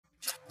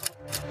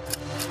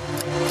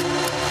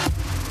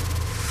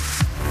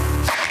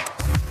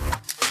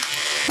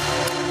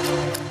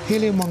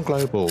Helium One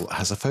Global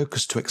has a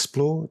focus to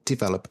explore,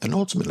 develop and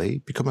ultimately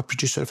become a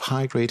producer of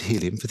high-grade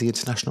helium for the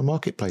international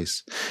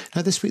marketplace.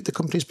 Now this week the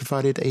company has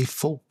provided a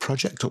full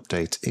project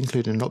update,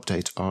 including an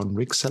update on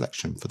rig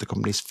selection for the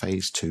company's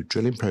Phase 2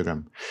 drilling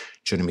programme.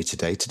 Joining me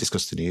today to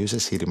discuss the news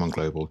is Helium One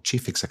Global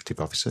Chief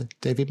Executive Officer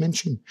David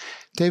Minchin.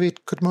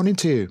 David, good morning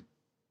to you.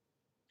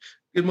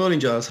 Good morning,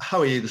 Giles. How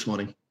are you this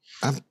morning?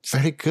 I'm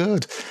very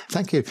good.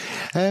 Thank you.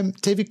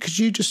 David, could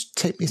you just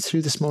take me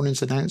through this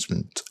morning's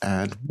announcement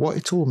and what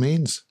it all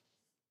means?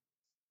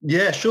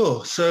 Yeah,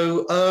 sure.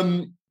 So,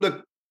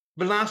 look,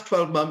 the last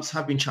 12 months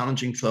have been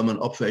challenging from an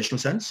operational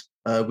sense.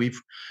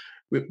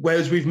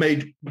 Whereas we've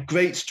made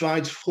great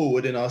strides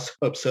forward in our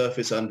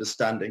subsurface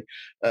understanding,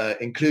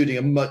 including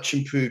a much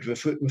improved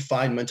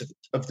refinement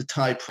of the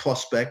Thai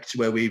prospect,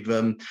 where we've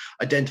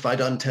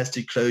identified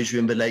untested closure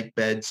in the lake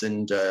beds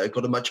and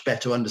got a much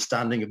better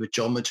understanding of the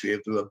geometry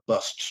of the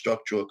robust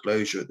structural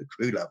closure at the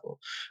crew level.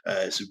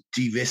 So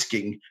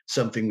de-risking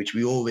something which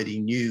we already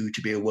knew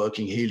to be a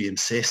working helium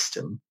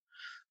system.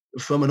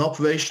 From an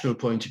operational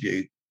point of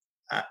view,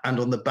 and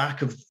on the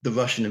back of the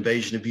Russian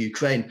invasion of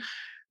Ukraine,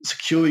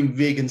 securing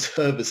rig and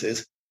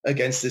services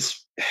against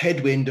this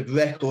headwind of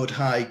record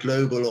high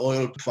global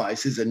oil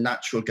prices and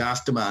natural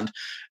gas demand,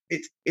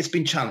 it's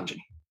been challenging.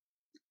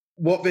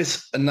 What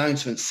this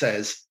announcement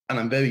says, and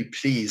I'm very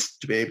pleased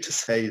to be able to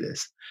say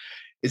this,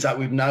 is that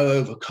we've now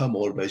overcome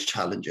all of those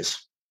challenges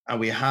and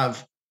we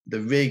have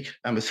the rig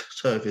and the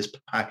service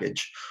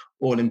package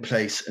all in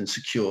place and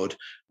secured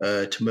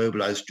to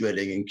mobilize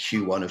drilling in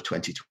Q1 of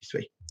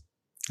 2023.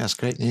 That's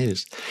great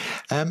news.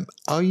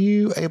 Are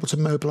you able to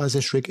mobilise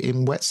this rig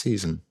in wet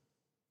season?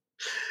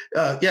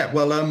 As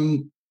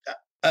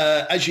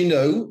you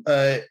know,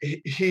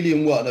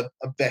 Helium One are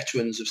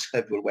veterans of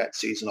several wet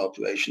season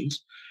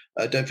operations.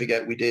 Don't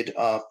forget, we did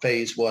our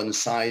Phase 1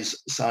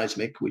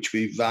 seismic, which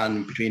we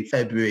ran between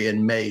February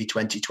and May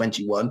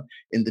 2021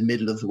 in the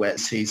middle of the wet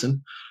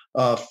season.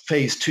 Our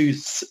Phase 2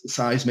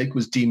 seismic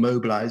was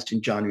demobilised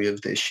in January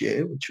of this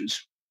year, which was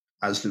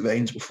as the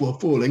rains were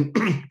falling.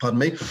 Pardon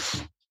me.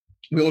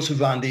 We also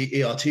ran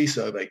the ERT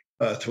survey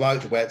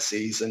throughout the wet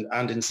season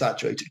and in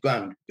saturated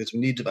ground because we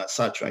needed that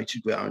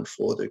saturated ground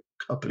for the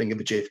coupling of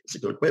the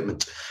geophysical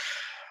equipment.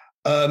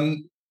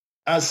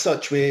 As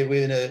such, we're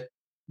in a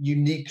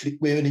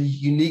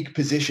unique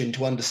position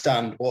to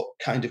understand what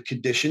kind of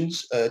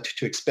conditions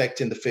to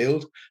expect in the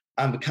field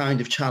and the kind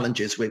of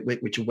challenges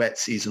which a wet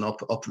season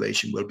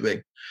operation will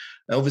bring.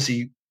 Now,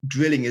 obviously,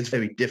 drilling is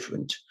very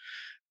different,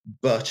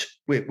 but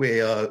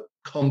we are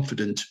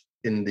confident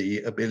in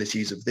the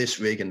abilities of this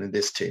rig and in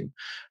this team.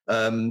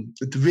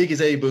 The rig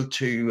is able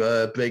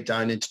to break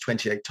down into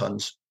 28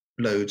 tons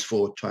loads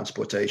for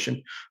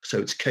transportation, so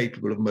it's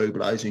capable of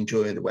mobilizing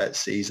during the wet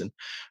season.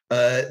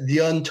 The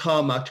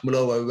untarmacked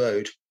Maloa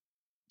Road,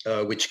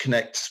 which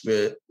connects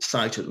the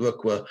site at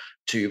Rukwa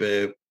to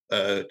the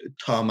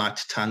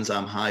tarmacked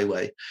Tanzam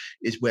Highway,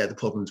 is where the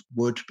problems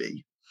would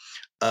be.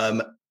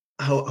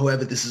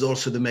 However, this is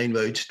also the main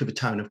road to the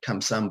town of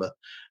Kamsamba,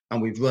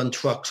 and we've run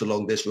trucks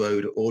along this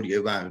road all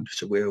year round,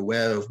 so we're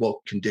aware of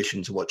what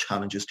conditions and what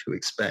challenges to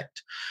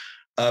expect.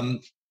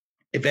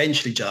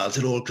 Eventually, Giles,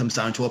 it all comes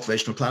down to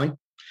operational planning.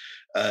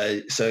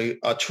 So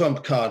our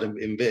trump card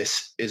in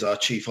this is our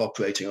Chief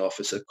Operating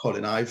Officer,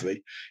 Colin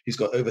Ivory. He's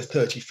got over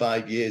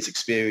 35 years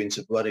experience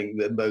of running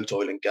remote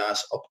oil and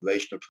gas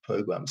operational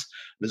programs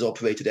and has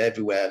operated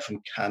everywhere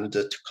from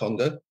Canada to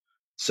Congo.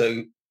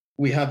 So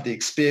we have the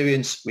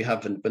experience, we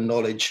have the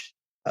knowledge,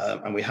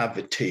 and we have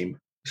the team,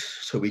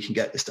 so we can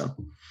get this done.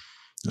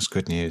 That's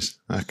good news.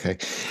 Okay.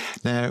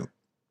 Now,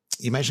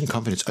 you mentioned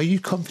confidence. Are you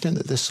confident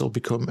that this will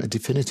become a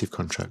definitive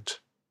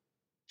contract?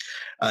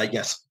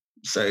 Yes.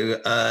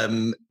 So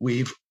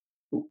we're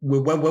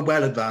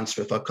well advanced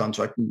with our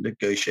contract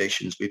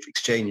negotiations. We've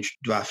exchanged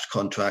draft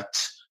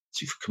contracts.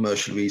 So for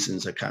commercial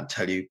reasons, I can't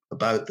tell you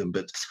about them,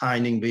 but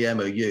signing the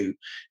MOU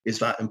is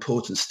that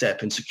important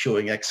step in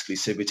securing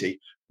exclusivity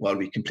while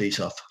we complete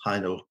our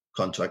final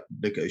contract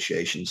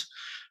negotiations.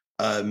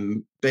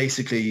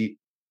 Basically,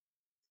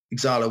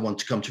 Exalo want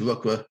to come to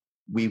Rukwa.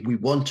 We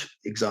want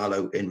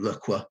Exalo in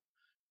Rukwa.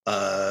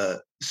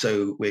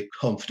 So we're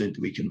confident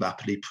that we can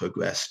rapidly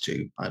progress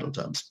to final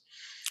terms.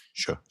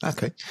 Sure.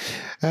 Okay.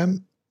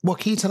 What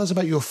can you tell us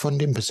about your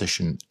funding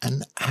position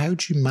and how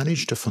do you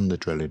manage to fund the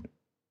drilling?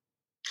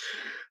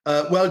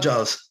 Well,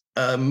 Giles,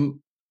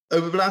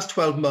 over the last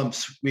 12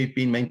 months, we've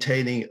been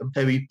maintaining a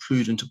very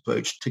prudent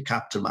approach to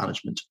capital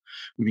management.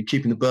 We've been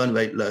keeping the burn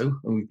rate low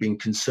and we've been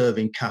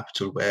conserving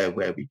capital where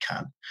we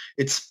can.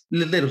 It's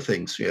little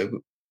things,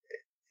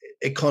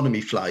 economy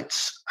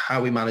flights,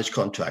 how we manage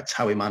contracts,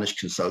 how we manage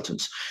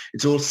consultants.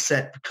 It's all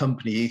set the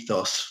company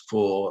ethos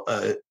for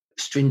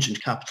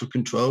stringent capital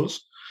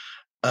controls.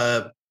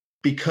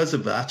 Because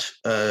of that,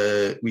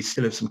 we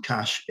still have some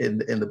cash in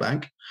the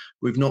bank.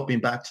 We've not been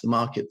back to the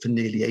market for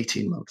nearly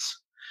 18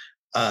 months.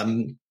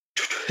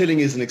 Drilling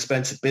is an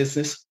expensive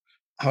business,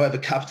 However,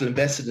 capital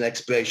invested in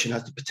exploration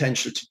has the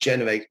potential to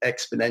generate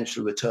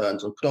exponential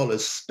returns on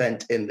dollars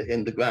spent in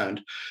the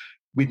ground.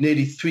 With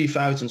nearly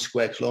 3,000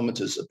 square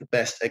kilometers of the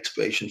best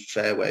exploration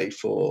fairway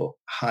for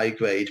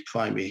high-grade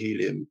primary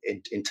helium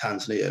in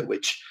Tanzania,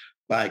 which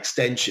by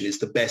extension is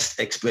the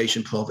best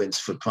exploration province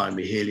for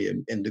primary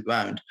helium in the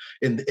ground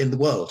in the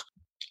world.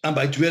 And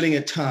by drilling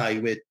at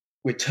Tai,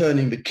 we're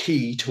turning the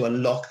key to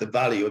unlock the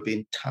value of the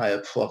entire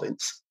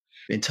province,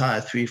 the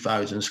entire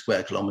 3,000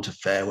 square kilometer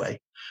fairway.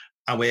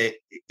 And we're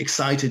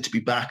excited to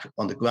be back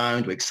on the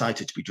ground. We're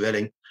excited to be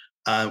drilling.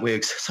 We're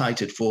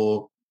excited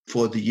for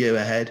the year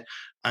ahead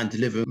and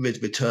deliver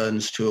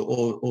returns to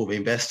all the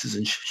investors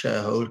and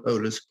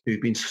shareholders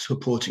who've been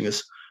supporting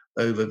us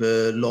over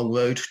the long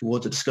road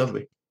towards a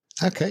discovery.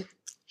 Okay.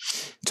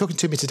 Talking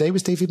to me today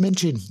was David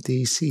Minchin,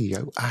 the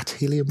CEO at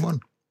Helium One.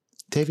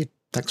 David,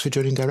 thanks for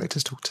joining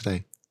Directors Talk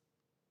today.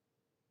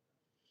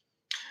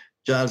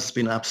 Giles, it's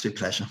been an absolute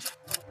pleasure.